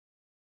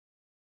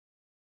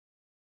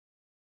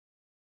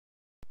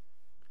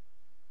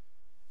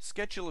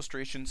Sketch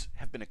illustrations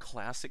have been a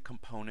classic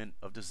component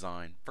of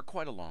design for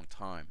quite a long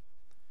time.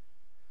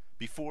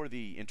 Before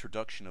the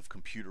introduction of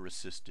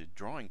computer-assisted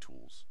drawing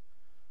tools,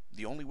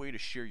 the only way to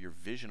share your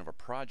vision of a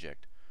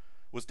project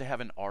was to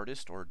have an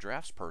artist or a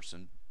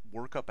draftsperson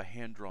work up a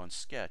hand-drawn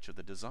sketch of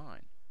the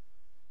design.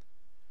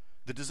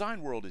 The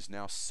design world is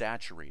now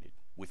saturated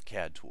with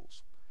CAD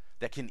tools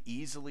that can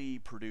easily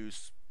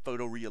produce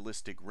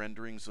photorealistic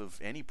renderings of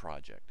any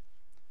project.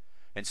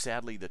 And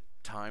sadly, the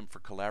time for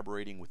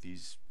collaborating with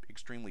these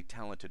extremely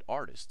talented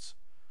artists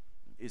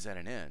is at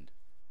an end.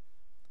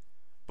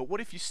 But what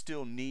if you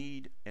still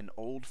need an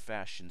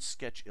old-fashioned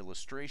sketch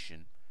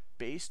illustration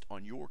based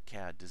on your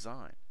CAD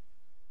design?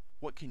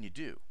 What can you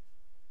do?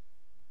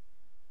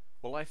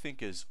 Well, I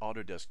think as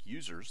Autodesk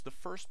users, the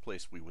first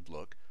place we would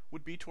look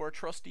would be to our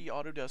trusty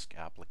Autodesk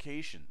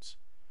applications.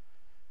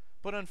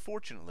 But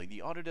unfortunately,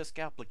 the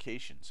Autodesk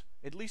applications,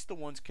 at least the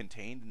ones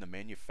contained in the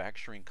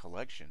manufacturing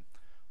collection,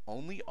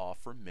 only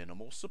offer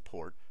minimal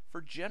support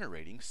for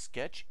generating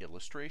sketch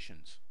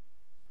illustrations.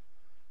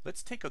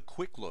 Let's take a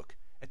quick look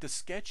at the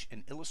sketch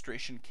and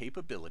illustration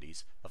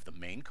capabilities of the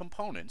main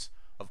components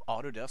of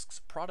Autodesk's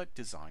Product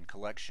Design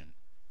Collection.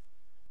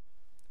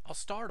 I'll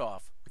start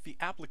off with the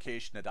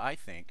application that I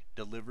think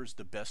delivers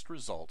the best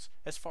results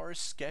as far as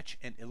sketch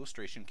and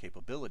illustration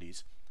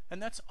capabilities,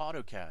 and that's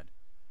Autocad.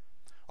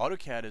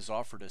 Autocad has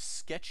offered a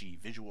sketchy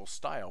visual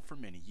style for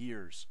many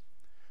years.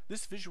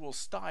 This visual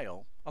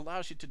style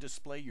allows you to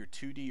display your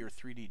 2D or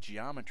 3D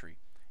geometry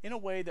in a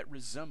way that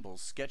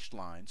resembles sketched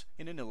lines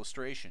in an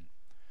illustration.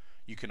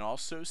 You can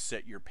also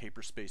set your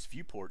paper-space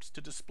viewports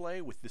to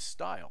display with this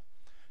style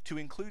to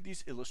include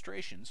these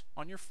illustrations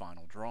on your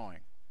final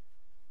drawing.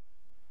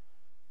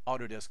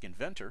 Autodesk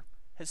Inventor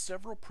has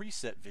several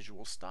preset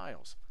visual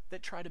styles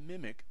that try to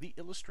mimic the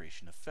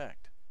illustration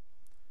effect.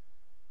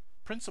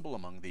 Principal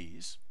among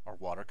these are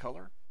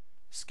watercolor,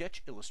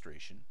 sketch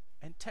illustration,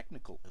 and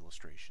technical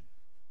illustration.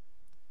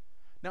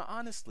 Now,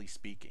 honestly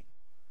speaking,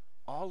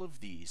 all of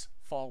these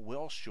fall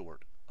well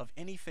short of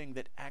anything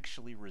that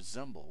actually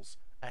resembles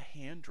a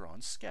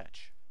hand-drawn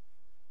sketch.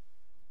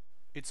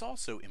 It's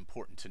also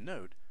important to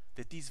note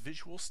that these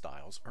visual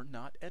styles are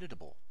not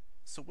editable,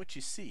 so what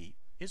you see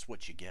is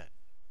what you get.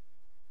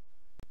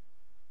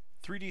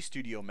 3D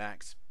Studio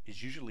Max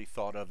is usually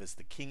thought of as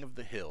the king of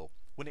the hill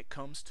when it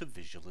comes to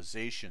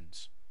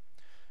visualizations.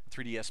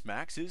 3ds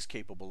Max is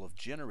capable of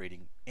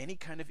generating any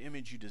kind of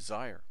image you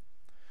desire,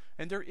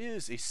 and there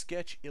is a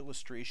sketch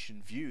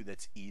illustration view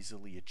that's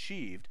easily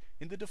achieved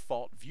in the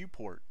default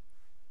viewport.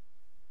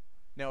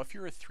 Now, if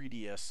you're a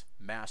 3ds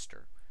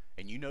master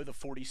and you know the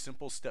 40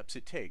 simple steps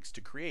it takes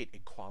to create a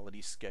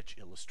quality sketch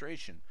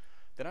illustration,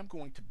 then I'm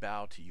going to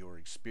bow to your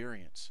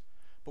experience.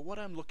 But what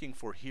I'm looking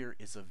for here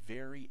is a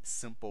very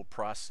simple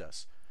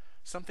process,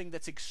 something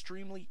that's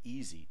extremely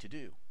easy to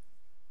do.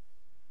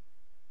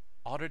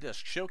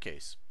 Autodesk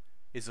Showcase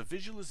is a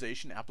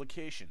visualization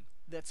application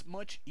that's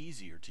much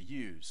easier to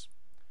use.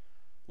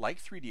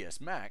 Like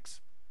 3ds Max,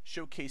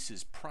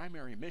 Showcase's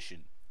primary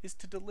mission is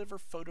to deliver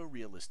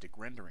photorealistic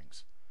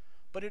renderings,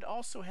 but it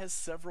also has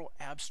several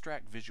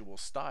abstract visual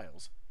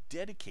styles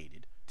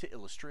dedicated to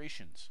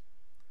illustrations.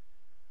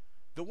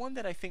 The one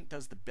that I think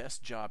does the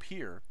best job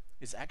here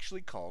is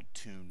actually called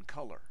Toon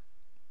Color.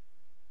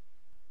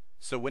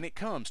 So when it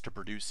comes to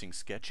producing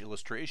sketch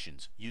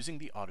illustrations using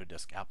the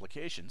Autodesk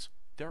applications,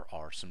 there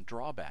are some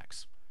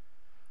drawbacks.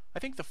 I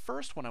think the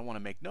first one I want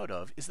to make note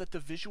of is that the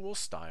visual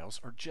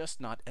styles are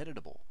just not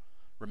editable.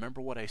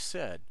 Remember what I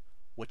said,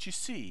 what you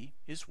see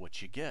is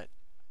what you get.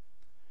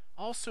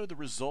 Also, the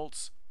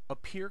results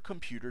appear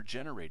computer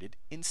generated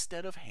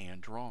instead of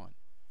hand drawn.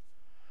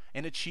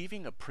 And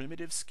achieving a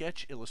primitive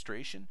sketch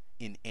illustration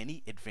in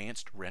any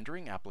advanced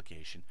rendering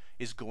application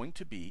is going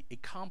to be a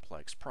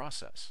complex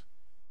process.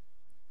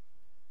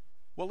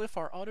 Well, if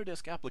our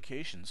Autodesk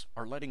applications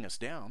are letting us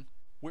down,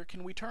 where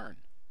can we turn?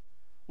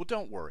 Well,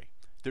 don't worry.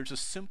 There's a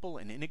simple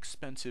and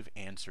inexpensive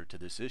answer to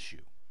this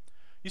issue.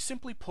 You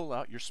simply pull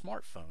out your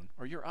smartphone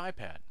or your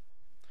iPad.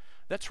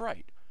 That's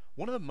right.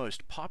 One of the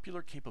most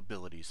popular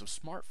capabilities of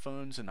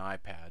smartphones and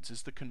iPads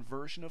is the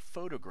conversion of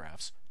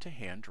photographs to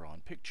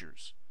hand-drawn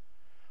pictures.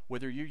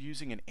 Whether you're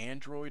using an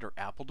Android or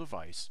Apple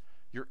device,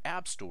 your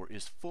App Store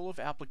is full of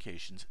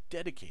applications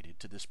dedicated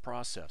to this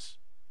process.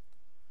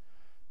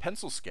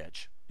 Pencil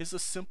Sketch is a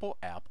simple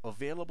app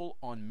available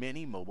on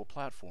many mobile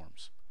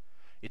platforms.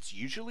 It's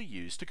usually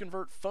used to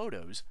convert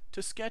photos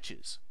to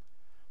sketches.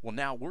 Well,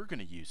 now we're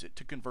going to use it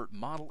to convert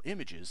model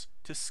images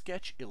to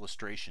sketch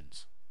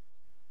illustrations.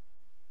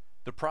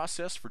 The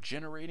process for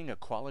generating a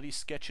quality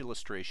sketch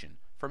illustration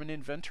from an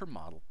Inventor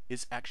model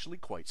is actually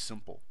quite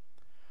simple.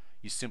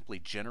 You simply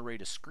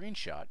generate a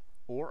screenshot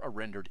or a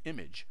rendered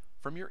image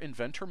from your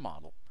Inventor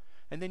model,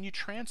 and then you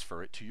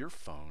transfer it to your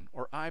phone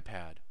or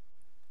iPad.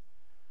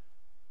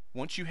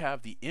 Once you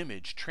have the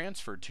image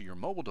transferred to your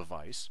mobile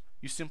device,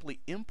 you simply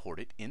import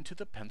it into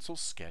the Pencil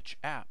Sketch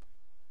app.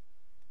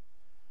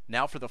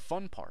 Now for the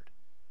fun part.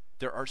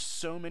 There are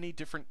so many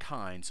different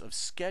kinds of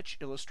sketch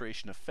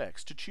illustration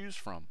effects to choose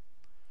from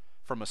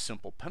a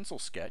simple pencil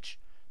sketch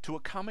to a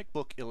comic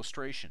book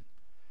illustration,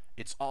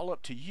 It's all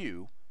up to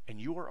you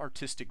and your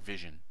artistic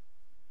vision.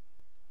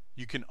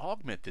 You can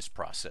augment this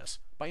process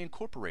by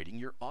incorporating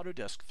your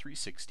Autodesk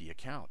 360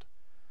 account.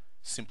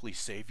 Simply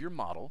save your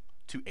model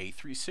to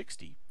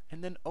A360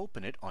 and then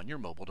open it on your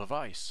mobile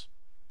device.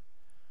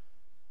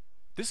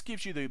 This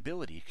gives you the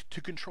ability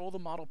to control the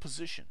model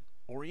position,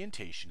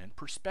 orientation, and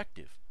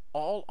perspective,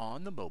 all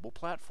on the mobile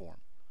platform.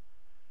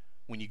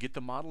 When you get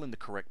the model in the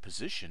correct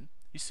position,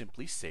 you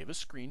simply save a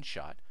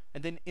screenshot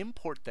and then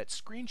import that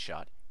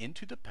screenshot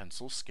into the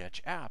Pencil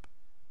Sketch app.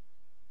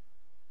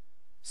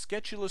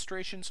 Sketch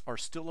illustrations are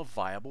still a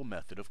viable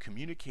method of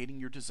communicating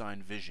your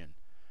design vision,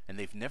 and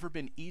they've never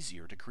been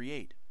easier to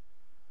create.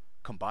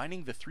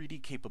 Combining the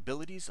 3D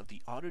capabilities of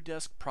the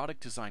Autodesk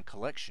Product Design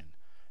Collection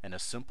and a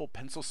simple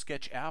Pencil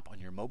Sketch app on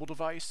your mobile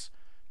device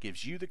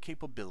gives you the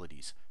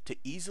capabilities to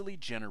easily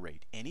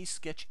generate any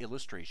sketch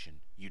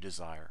illustration you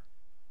desire.